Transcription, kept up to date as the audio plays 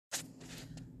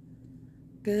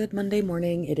Good Monday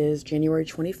morning. It is January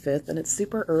 25th, and it's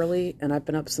super early, and I've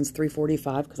been up since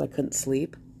 3:45 because I couldn't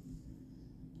sleep.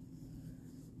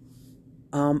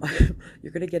 Um,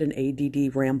 you're going to get an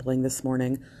ADD rambling this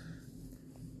morning.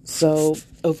 So,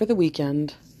 over the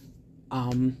weekend,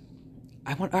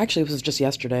 actually, this was just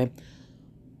yesterday,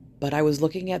 but I was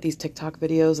looking at these TikTok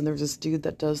videos, and there was this dude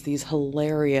that does these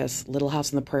hilarious Little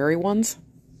House on the Prairie ones.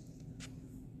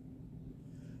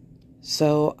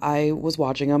 So I was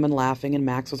watching them and laughing, and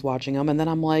Max was watching them. And then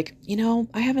I'm like,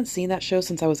 I haven't seen that show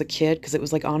since I was a kid because it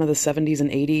was like on in the 70s and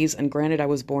 80s. And granted, I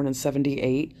was born in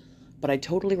 78, but I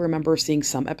totally remember seeing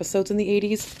some episodes in the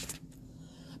 80s,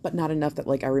 but not enough that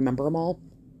like I remember them all.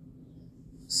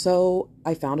 So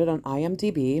I found it on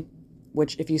IMDb,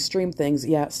 which if you stream things,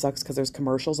 yeah, it sucks because there's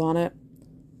commercials on it.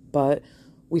 But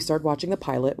we started watching the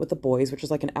pilot with the boys, which is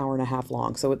like an hour and a half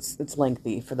long. So it's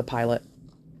lengthy for the pilot.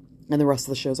 And the rest of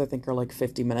the shows, I think, are like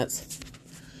 50 minutes.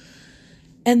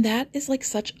 And that is like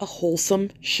such a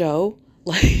wholesome show.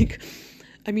 Like,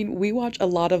 I mean, we watch a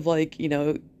lot of like,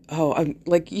 I'm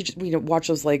like, watch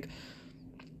those like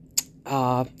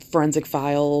Forensic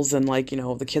Files, and like,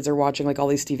 the kids are watching like all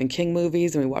these Stephen King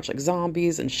movies, and we watch like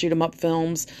zombies and shoot 'em up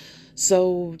films.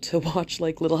 So to watch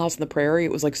like Little House on the Prairie,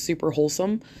 it was like super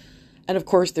wholesome. And of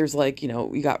course, there's like,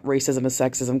 you got racism and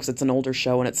sexism because it's an older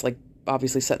show and it's like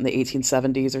obviously set in the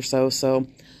 1870s or so. So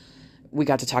we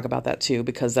got to talk about that too,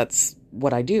 because that's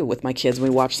what I do with my kids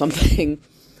when we watch something.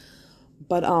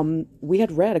 But we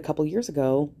had read a couple years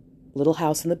ago Little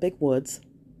House in the Big Woods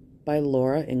by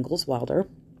Laura Ingalls Wilder.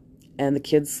 And the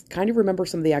kids kind of remember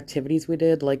some of the activities we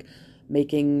did, like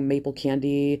making maple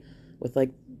candy with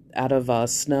like out of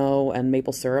snow and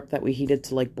maple syrup that we heated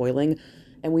to like boiling.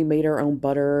 And we made our own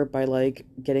butter by like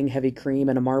getting heavy cream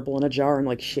and a marble in a jar and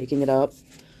like shaking it up.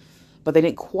 But they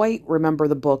didn't quite remember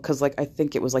the book because like I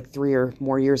think it was like 3 or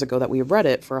more years ago that we read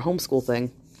it for a homeschool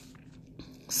thing.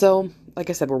 So, like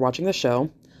I said, we're watching the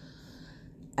show.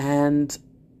 And,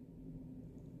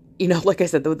 like I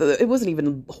said, it wasn't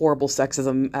even horrible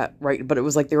sexism, right? But it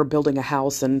was like they were building a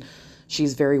house and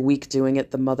she's very weak doing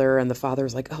it, the mother, and the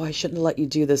father's like, oh, I shouldn't have let you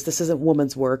do this. This isn't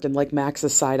woman's work. And like Max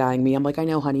is side-eyeing me. I'm like, I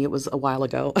know, honey, it was a while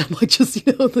ago. I'm like, just,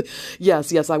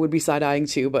 yes, I would be side-eyeing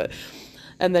too. But,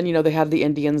 and then, they had the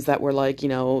Indians that were like,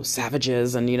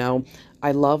 savages. And,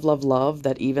 I love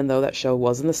that even though that show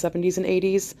was in the 70s and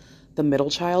 80s, the middle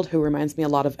child, who reminds me a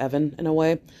lot of Evan in a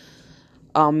way,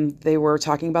 they were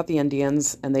talking about the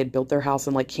Indians and they'd built their house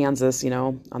in like Kansas,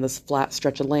 on this flat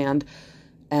stretch of land.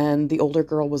 And the older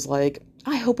girl was like,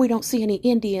 I hope we don't see any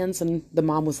Indians. And the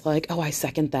mom was like, oh, I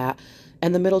second that.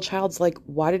 And the middle child's like,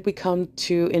 why did we come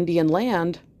to Indian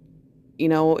land,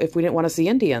 if we didn't want to see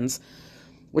Indians?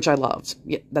 Which I loved.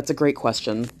 Yeah, that's a great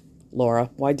question, Laura.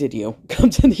 Why did you come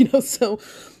to,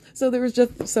 so there was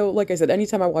just, so like I said,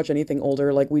 anytime I watch anything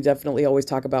older, like we definitely always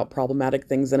talk about problematic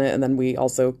things in it. And then we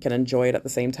also can enjoy it at the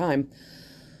same time.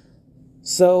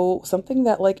 So something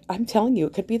that like, I'm telling you,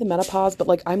 it could be the menopause, but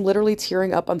like I'm literally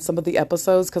tearing up on some of the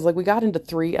episodes because like we got into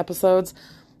 3 episodes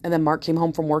and then Mark came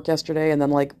home from work yesterday and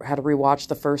then like had to rewatch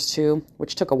the first 2,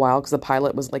 which took a while because the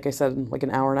pilot was, like I said, like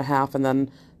an hour and a half and then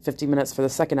 50 minutes for the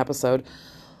second episode.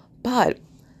 But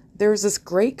there's this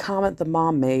great comment the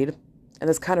mom made, and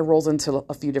this kind of rolls into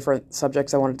a few different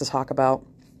subjects I wanted to talk about.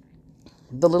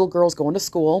 The little girl's going to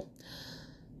school.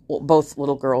 Well, both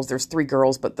little girls, there's 3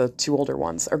 girls, but the 2 older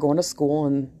ones are going to school,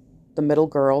 and the middle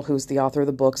girl, who's the author of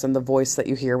the books and the voice that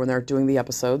you hear when they're doing the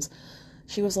episodes,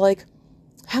 she was like,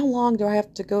 how long do I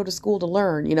have to go to school to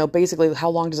learn? Basically, how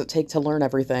long does it take to learn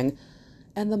everything?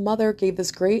 And the mother gave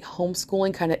this great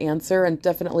homeschooling kind of answer, and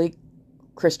definitely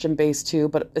Christian-based too,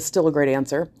 but it's still a great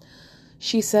answer.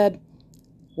 She said,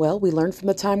 well, we learn from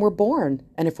the time we're born,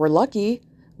 and if we're lucky,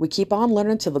 we keep on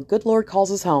learning till the good Lord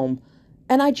calls us home.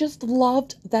 And I just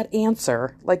loved that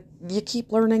answer. Like, you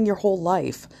keep learning your whole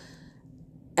life.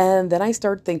 And then I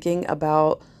started thinking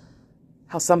about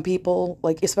how some people,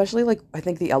 like, especially, like, I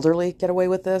think the elderly get away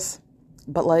with this,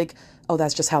 but like, oh,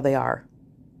 that's just how they are.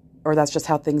 Or that's just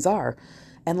how things are.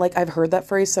 And like, I've heard that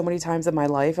phrase so many times in my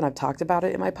life, and I've talked about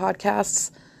it in my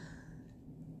podcasts.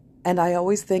 And I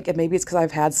always think, and maybe it's because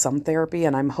I've had some therapy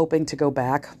and I'm hoping to go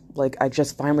back. Like, I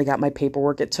just finally got my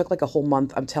paperwork. It took like a whole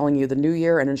month. I'm telling you, the new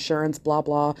year and insurance, blah,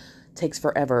 blah, takes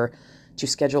forever to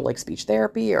schedule like speech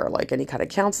therapy or like any kind of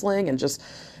counseling. And just,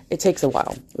 it takes a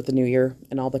while with the new year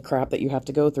and all the crap that you have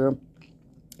to go through.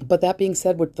 But that being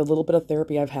said, with the little bit of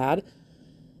therapy I've had,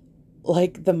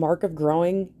 like the mark of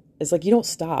growing is like, you don't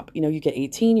stop. You get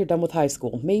 18, you're done with high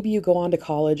school. Maybe you go on to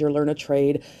college or learn a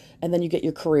trade, and then you get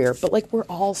your career. But like, we're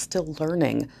all still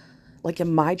learning. Like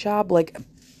in my job, like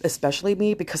especially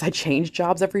me, because I change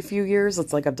jobs every few years.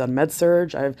 It's like I've done med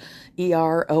surg, I've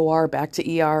ER, OR, back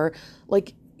to ER.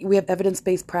 Like we have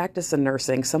evidence-based practice in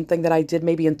nursing, something that I did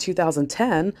maybe in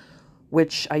 2010,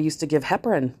 which I used to give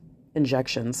heparin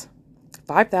injections,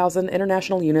 5,000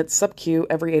 international units sub-Q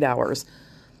every 8 hours.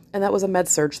 And that was a med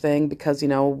surg thing because,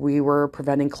 we were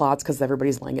preventing clots because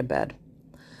everybody's laying in bed.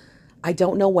 I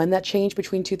don't know when that changed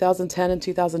between 2010 and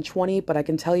 2020, but I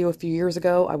can tell you a few years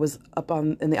ago, I was up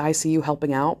in the ICU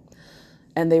helping out,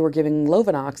 and they were giving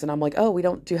Lovenox, and I'm like, oh, we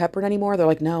don't do heparin anymore? They're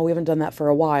like, no, we haven't done that for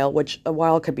a while, which a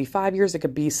while could be 5 years, it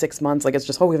could be 6 months. Like, it's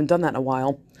just, oh, we haven't done that in a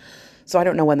while. So I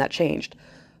don't know when that changed.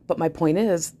 But my point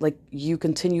is, like, you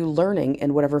continue learning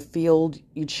in whatever field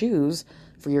you choose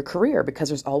for your career because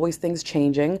there's always things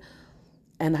changing.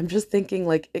 And I'm just thinking,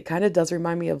 like, it kind of does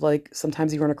remind me of, like,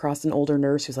 sometimes you run across an older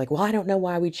nurse who's like, well, I don't know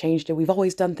why we changed it. We've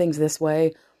always done things this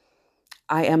way.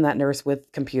 I am that nurse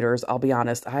with computers. I'll be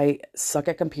honest. I suck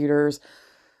at computers.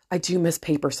 I do miss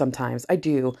paper sometimes. I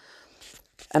do.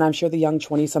 And I'm sure the young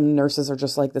 20-some nurses are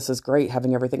just like, this is great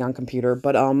having everything on computer.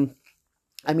 But,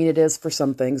 I mean, it is for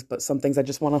some things, but some things I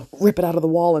just want to rip it out of the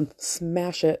wall and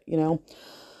smash it,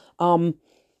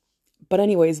 But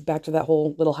anyways, back to that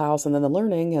whole little house and then the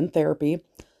learning and therapy,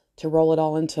 to roll it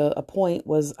all into a point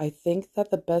was, I think that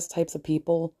the best types of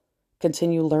people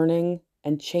continue learning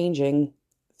and changing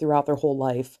throughout their whole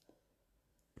life.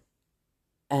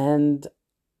 And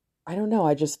I don't know,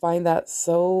 I just find that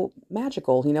so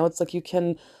magical. It's like you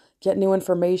can get new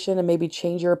information and maybe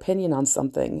change your opinion on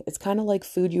something. It's kind of like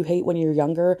food you hate when you're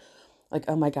younger. Like,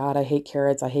 oh my God, I hate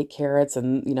carrots.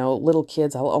 And, little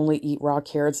kids, I'll only eat raw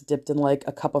carrots dipped in like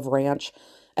a cup of ranch.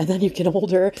 And then you get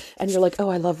older and you're like, oh,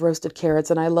 I love roasted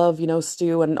carrots and I love,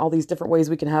 stew and all these different ways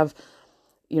we can have,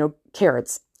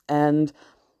 carrots. And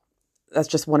that's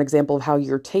just one example of how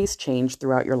your taste changed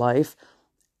throughout your life.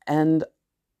 And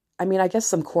I mean, I guess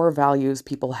some core values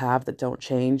people have that don't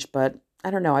change, but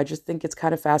I don't know. I just think it's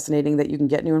kind of fascinating that you can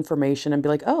get new information and be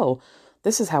like, oh,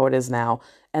 this is how it is now,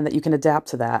 and that you can adapt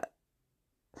to that.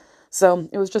 So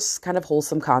it was just kind of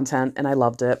wholesome content, and I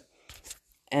loved it.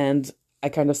 And I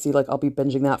kind of see like I'll be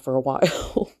binging that for a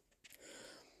while.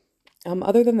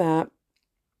 Other than that,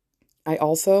 I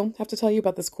also have to tell you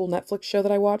about this cool Netflix show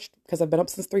that I watched because I've been up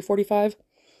since 3:45.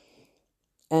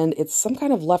 And it's some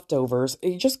kind of leftovers.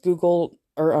 You just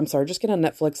just get on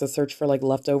Netflix and search for like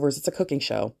leftovers. It's a cooking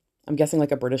show. I'm guessing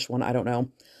like a British one. I don't know.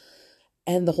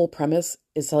 And the whole premise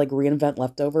is to like reinvent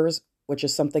leftovers, which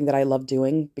is something that I love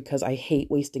doing because I hate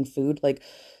wasting food. Like,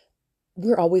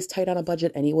 we're always tight on a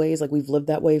budget anyways. Like, we've lived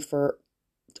that way for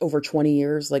over 20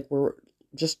 years. Like,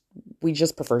 we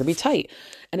just prefer to be tight.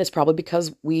 And it's probably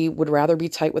because we would rather be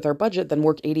tight with our budget than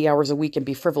work 80 hours a week and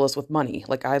be frivolous with money.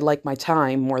 Like, I like my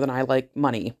time more than I like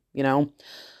money,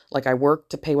 Like, I work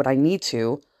to pay what I need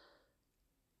to.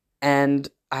 And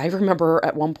I remember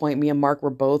at one point, me and Mark were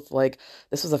both like,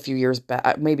 this was a few years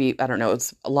back, maybe, I don't know,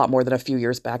 it's a lot more than a few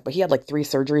years back, but he had like 3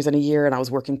 surgeries in a year and I was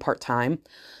working part-time.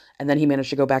 And then he managed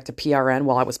to go back to PRN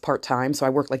while I was part-time. So I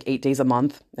worked like 8 days a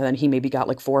month. And then he maybe got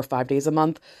like 4 or 5 days a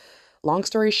month. Long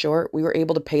story short, we were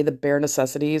able to pay the bare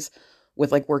necessities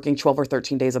with like working 12 or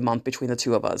 13 days a month between the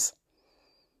two of us.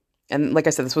 And like I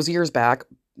said, this was years back.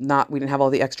 We didn't have all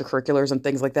the extracurriculars and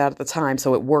things like that at the time.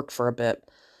 So it worked for a bit.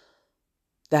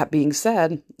 That being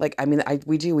said, like, I mean,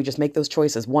 we just make those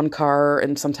choices. One car,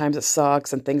 and sometimes it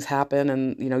sucks and things happen.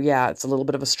 And, yeah, it's a little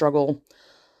bit of a struggle.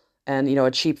 And,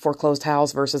 a cheap foreclosed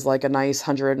house versus like a nice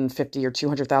 $150,000 or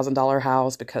 $200,000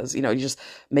 house because, you just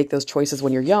make those choices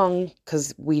when you're young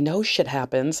because we know shit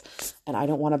happens. And I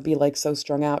don't want to be like so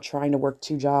strung out trying to work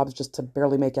 2 jobs just to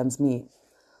barely make ends meet.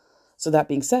 So that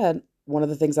being said, one of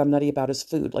the things I'm nutty about is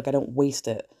food. Like, I don't waste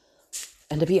it.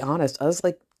 And to be honest, us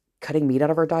like cutting meat out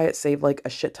of our diet saved like a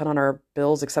shit ton on our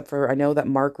bills, except for I know that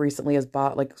Mark recently has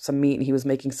bought like some meat and he was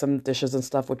making some dishes and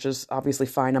stuff, which is obviously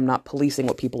fine. I'm not policing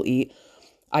what people eat.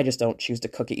 I just don't choose to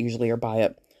cook it usually or buy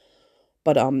it.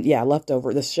 But yeah,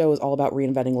 leftover. This show is all about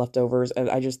reinventing leftovers, and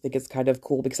I just think it's kind of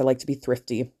cool because I like to be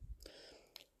thrifty.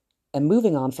 And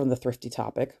moving on from the thrifty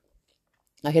topic,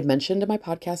 I had mentioned in my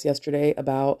podcast yesterday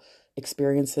about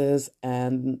experiences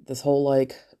and this whole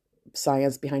like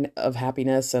science behind of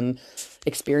happiness, and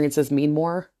experiences mean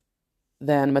more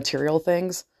than material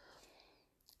things.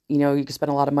 You could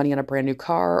spend a lot of money on a brand new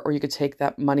car, or you could take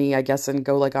that money, I guess, and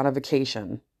go like on a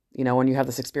vacation, when you have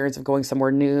this experience of going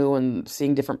somewhere new and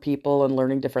seeing different people and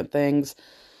learning different things.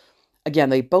 Again,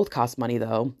 they both cost money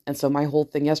though. And so my whole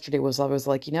thing yesterday was, I was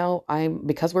like,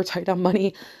 because we're tight on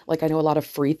money, like I know a lot of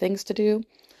free things to do.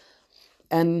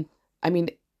 And I mean,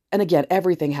 And again,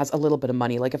 everything has a little bit of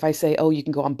money. Like if I say, oh, you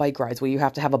can go on bike rides, well, you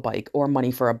have to have a bike or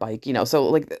money for a bike, So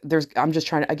like I'm just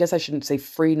trying to, I guess I shouldn't say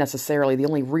free necessarily. The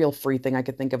only real free thing I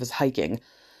could think of is hiking,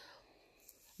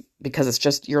 because it's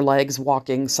just your legs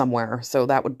walking somewhere. So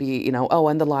that would be, oh,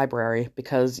 and the library,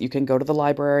 because you can go to the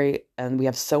library and we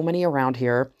have so many around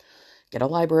here. Get a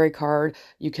library card.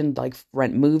 You can like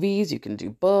rent movies. You can do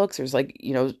books. There's like,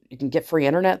 you can get free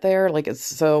internet there. Like it's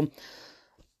so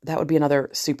that would be another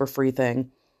super free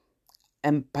thing.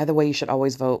 And by the way, you should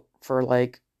always vote for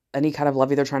like any kind of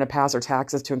levy they're trying to pass or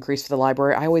taxes to increase for the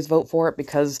library. I always vote for it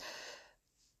because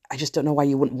I just don't know why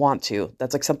you wouldn't want to.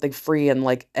 That's like something free and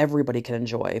like everybody can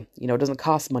enjoy. It doesn't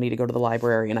cost money to go to the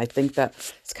library. And I think that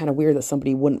it's kind of weird that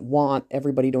somebody wouldn't want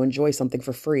everybody to enjoy something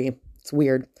for free. It's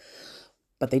weird.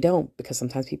 But they don't, because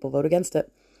sometimes people vote against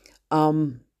it.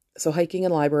 So hiking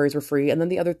and libraries were free. And then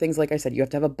the other things, like I said, you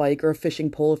have to have a bike or a fishing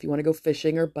pole if you want to go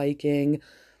fishing or biking.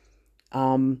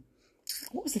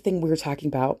 What was the thing we were talking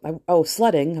about?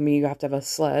 Sledding. I mean, you have to have a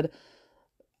sled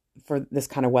for this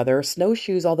kind of weather.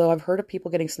 Snowshoes, although I've heard of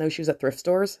people getting snowshoes at thrift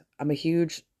stores. I'm a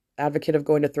huge advocate of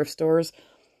going to thrift stores.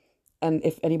 And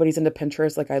if anybody's into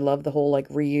Pinterest, like I love the whole like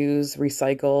reuse,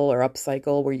 recycle, or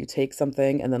upcycle, where you take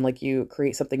something and then like you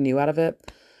create something new out of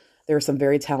it. There are some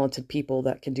very talented people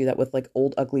that can do that with like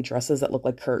old ugly dresses that look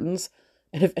like curtains.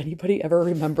 And if anybody ever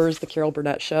remembers the Carol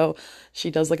Burnett show, she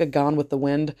does like a Gone with the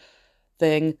Wind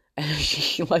thing, and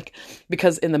she like,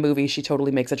 because in the movie she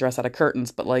totally makes a dress out of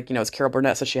curtains, but like, it's Carol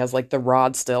Burnett, so she has like the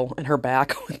rod still in her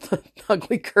back with the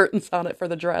ugly curtains on it for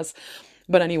the dress.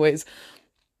 But anyways,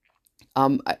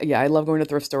 I love going to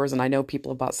thrift stores, and I know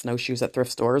people have bought snowshoes at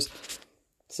thrift stores,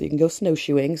 so you can go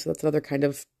snowshoeing. So that's another kind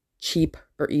of cheap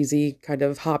or easy kind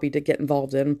of hobby to get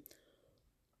involved in.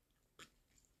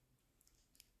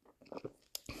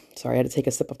 Sorry, I had to take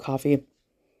a sip of coffee.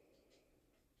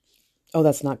 Oh,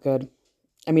 that's not good.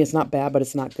 I mean, it's not bad, but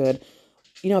it's not good.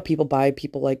 You know how people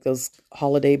like those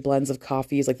holiday blends of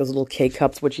coffees, like those little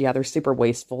K-cups, which, yeah, they're super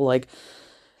wasteful. Like,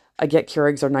 I get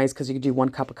Keurigs are nice because you can do 1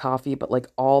 cup of coffee, but like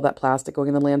all that plastic going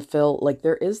in the landfill, like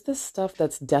there is this stuff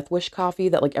that's Death Wish coffee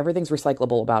that like everything's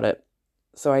recyclable about it.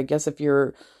 So I guess if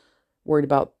you're worried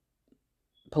about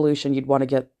pollution, you'd want to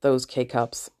get those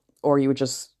K-cups, or you would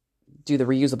just do the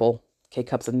reusable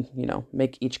K-cups and,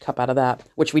 make each cup out of that,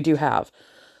 which we do have.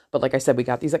 But like I said, we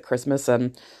got these at Christmas,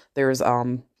 and there's,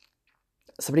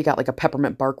 somebody got like a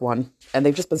peppermint bark one, and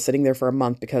they've just been sitting there for a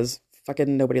month because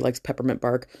fucking nobody likes peppermint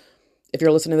bark. If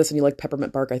you're listening to this and you like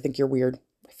peppermint bark, I think you're weird.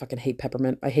 I fucking hate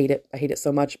peppermint. I hate it. I hate it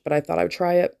so much, but I thought I would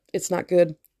try it. It's not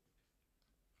good.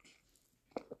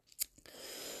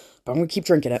 But I'm going to keep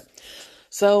drinking it.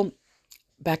 So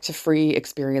back to free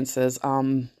experiences.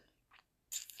 Trying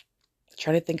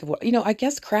to think of what, I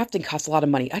guess crafting costs a lot of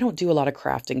money. I don't do a lot of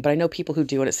crafting, but I know people who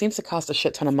do, and it seems to cost a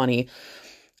shit ton of money.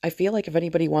 I feel like if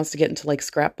anybody wants to get into like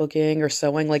scrapbooking or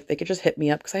sewing, like they could just hit me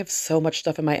up, because I have so much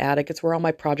stuff in my attic. It's where all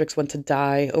my projects went to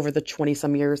die over the 20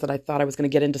 some years that I thought I was going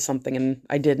to get into something and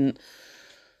I didn't.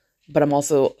 But I'm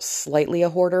also slightly a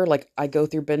hoarder. Like I go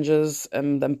through binges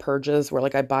and then purges where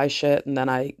like I buy shit and then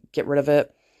I get rid of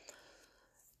it.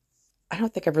 I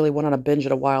don't think I've really went on a binge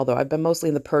in a while, though. I've been mostly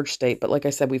in the purge state, but like I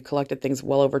said, we've collected things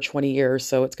well over 20 years,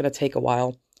 so it's going to take a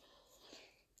while.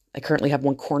 I currently have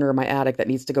one corner of my attic that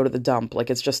needs to go to the dump. Like,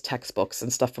 it's just textbooks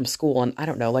and stuff from school, and I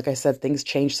don't know. Like I said, things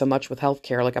change so much with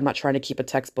healthcare. Like, I'm not trying to keep a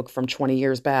textbook from 20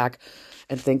 years back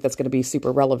and think that's going to be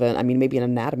super relevant. I mean, maybe an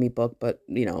anatomy book, but,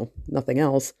 nothing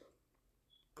else.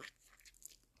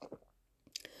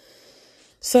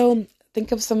 So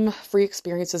think of some free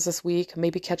experiences this week.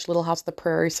 Maybe catch Little House on the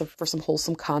Prairie for some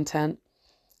wholesome content.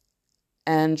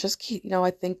 And just keep,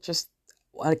 I think just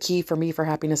a key for me for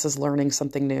happiness is learning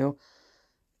something new.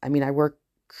 I mean, I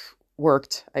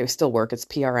still work, it's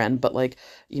PRN, but like,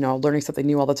 learning something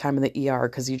new all the time in the ER,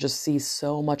 because you just see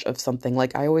so much of something.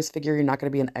 Like, I always figure you're not going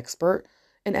to be an expert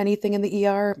in anything in the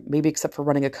ER, maybe except for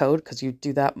running a code, because you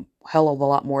do that hell of a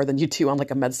lot more than you do on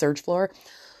like a med surg floor.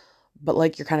 But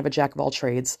like, you're kind of a jack of all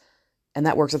trades. And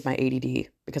that works with my ADD,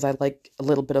 because I like a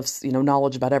little bit of,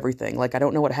 knowledge about everything. Like, I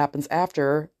don't know what happens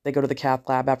after they go to the cath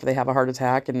lab after they have a heart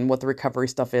attack and what the recovery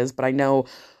stuff is, but I know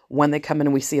when they come in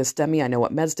and we see a STEMI, I know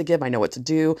what meds to give, I know what to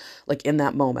do, like in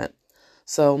that moment.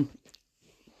 So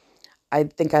I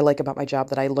think I like about my job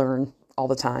that I learn all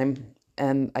the time.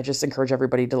 And I just encourage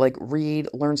everybody to like read,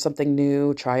 learn something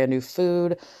new, try a new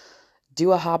food,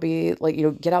 do a hobby, like,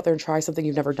 get out there and try something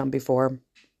you've never done before.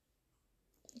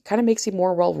 Kind of makes you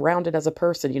more well-rounded as a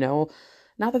person,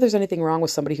 Not that there's anything wrong with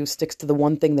somebody who sticks to the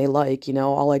one thing they like,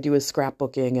 all I do is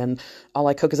scrapbooking and all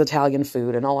I cook is Italian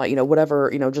food and all I,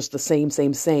 whatever, just the same.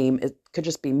 It could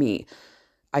just be me.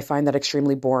 I find that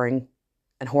extremely boring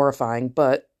and horrifying,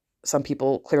 but some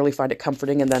people clearly find it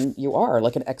comforting, and then you are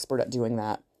like an expert at doing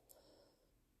that.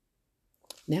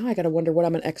 Now I got to wonder what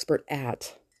I'm an expert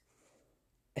at.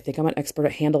 I think I'm an expert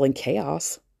at handling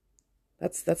chaos.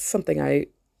 That's something I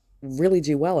really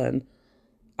do well in,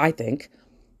 I think.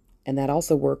 And that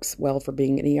also works well for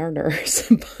being an ER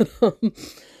nurse.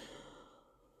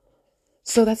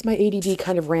 So that's my ADD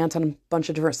kind of rant on a bunch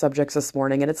of different subjects this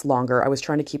morning, and it's longer. I was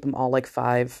trying to keep them all like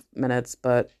 5 minutes,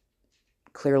 but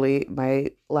clearly my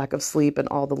lack of sleep and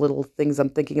all the little things I'm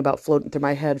thinking about floating through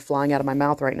my head, flying out of my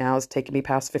mouth right now is taking me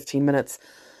past 15 minutes.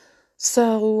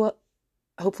 So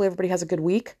hopefully everybody has a good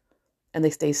week and they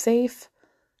stay safe.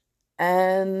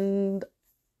 And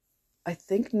I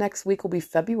think next week will be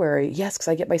February. Yes, because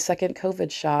I get my second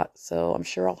COVID shot. So I'm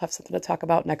sure I'll have something to talk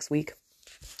about next week.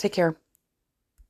 Take care.